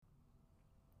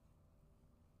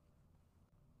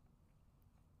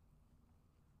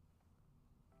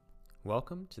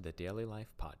Welcome to the Daily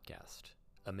Life Podcast,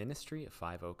 a ministry of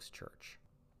Five Oaks Church.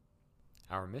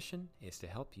 Our mission is to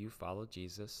help you follow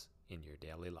Jesus in your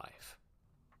daily life.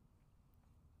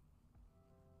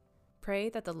 Pray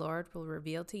that the Lord will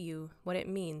reveal to you what it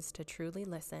means to truly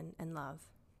listen and love.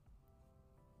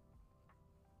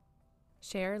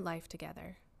 Share life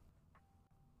together.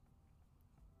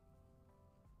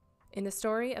 In the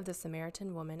story of the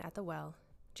Samaritan woman at the well,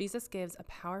 Jesus gives a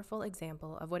powerful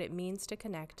example of what it means to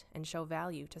connect and show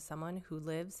value to someone who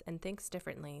lives and thinks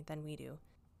differently than we do.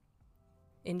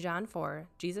 In John 4,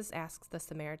 Jesus asks the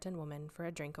Samaritan woman for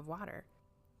a drink of water.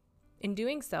 In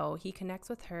doing so, he connects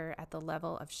with her at the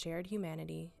level of shared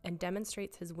humanity and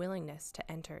demonstrates his willingness to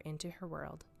enter into her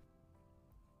world.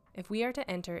 If we are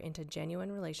to enter into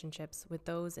genuine relationships with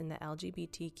those in the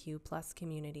LGBTQ+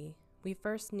 community, we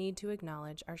first need to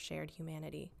acknowledge our shared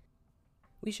humanity.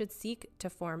 We should seek to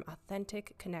form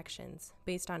authentic connections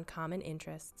based on common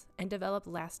interests and develop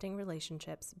lasting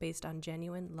relationships based on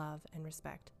genuine love and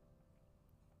respect.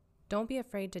 Don't be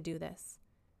afraid to do this.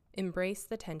 Embrace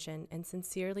the tension and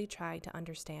sincerely try to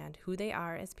understand who they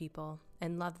are as people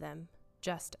and love them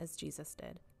just as Jesus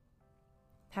did.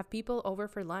 Have people over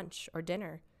for lunch or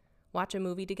dinner, watch a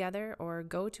movie together, or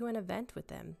go to an event with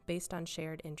them based on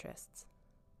shared interests.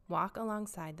 Walk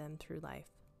alongside them through life.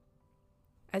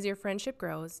 As your friendship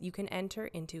grows, you can enter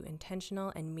into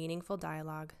intentional and meaningful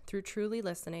dialogue through truly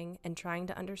listening and trying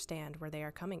to understand where they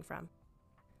are coming from.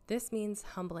 This means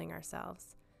humbling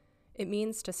ourselves. It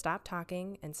means to stop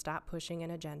talking and stop pushing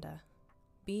an agenda.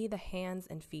 Be the hands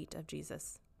and feet of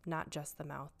Jesus, not just the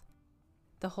mouth.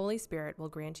 The Holy Spirit will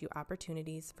grant you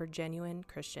opportunities for genuine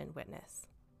Christian witness.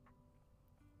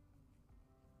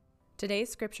 Today's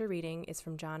scripture reading is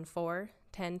from John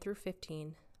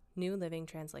 4:10-15, New Living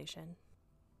Translation.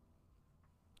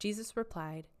 Jesus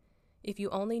replied, "If you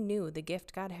only knew the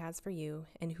gift God has for you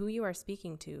and who you are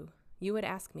speaking to, you would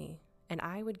ask me, and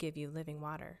I would give you living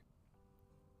water."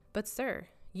 "But sir,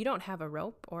 you don't have a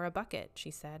rope or a bucket," she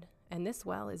said, "and this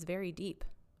well is very deep.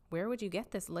 Where would you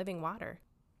get this living water?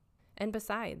 And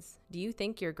besides, do you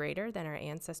think you're greater than our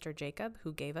ancestor Jacob,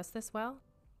 who gave us this well?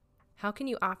 How can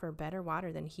you offer better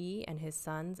water than he and his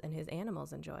sons and his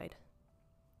animals enjoyed?"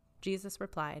 Jesus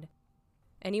replied,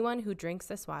 "Anyone who drinks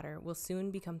this water will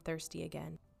soon become thirsty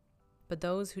again. But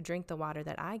those who drink the water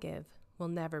that I give will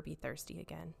never be thirsty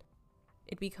again.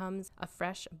 It becomes a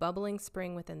fresh, bubbling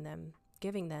spring within them,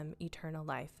 giving them eternal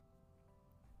life."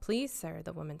 "Please, sir,"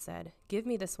 the woman said, "give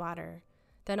me this water.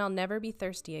 Then I'll never be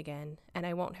thirsty again, and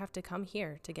I won't have to come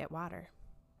here to get water."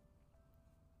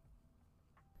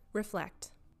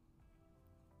 Reflect.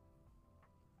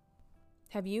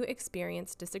 Have you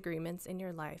experienced disagreements in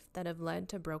your life that have led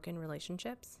to broken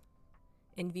relationships?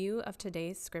 In view of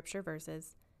today's scripture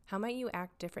verses, how might you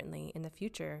act differently in the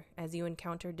future as you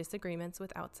encounter disagreements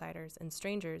with outsiders and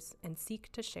strangers and seek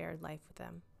to share life with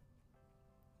them?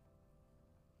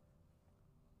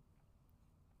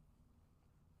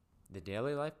 The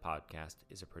Daily Life Podcast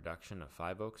is a production of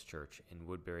Five Oaks Church in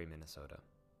Woodbury, Minnesota.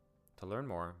 To learn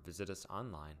more, visit us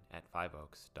online at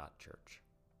fiveoaks.church.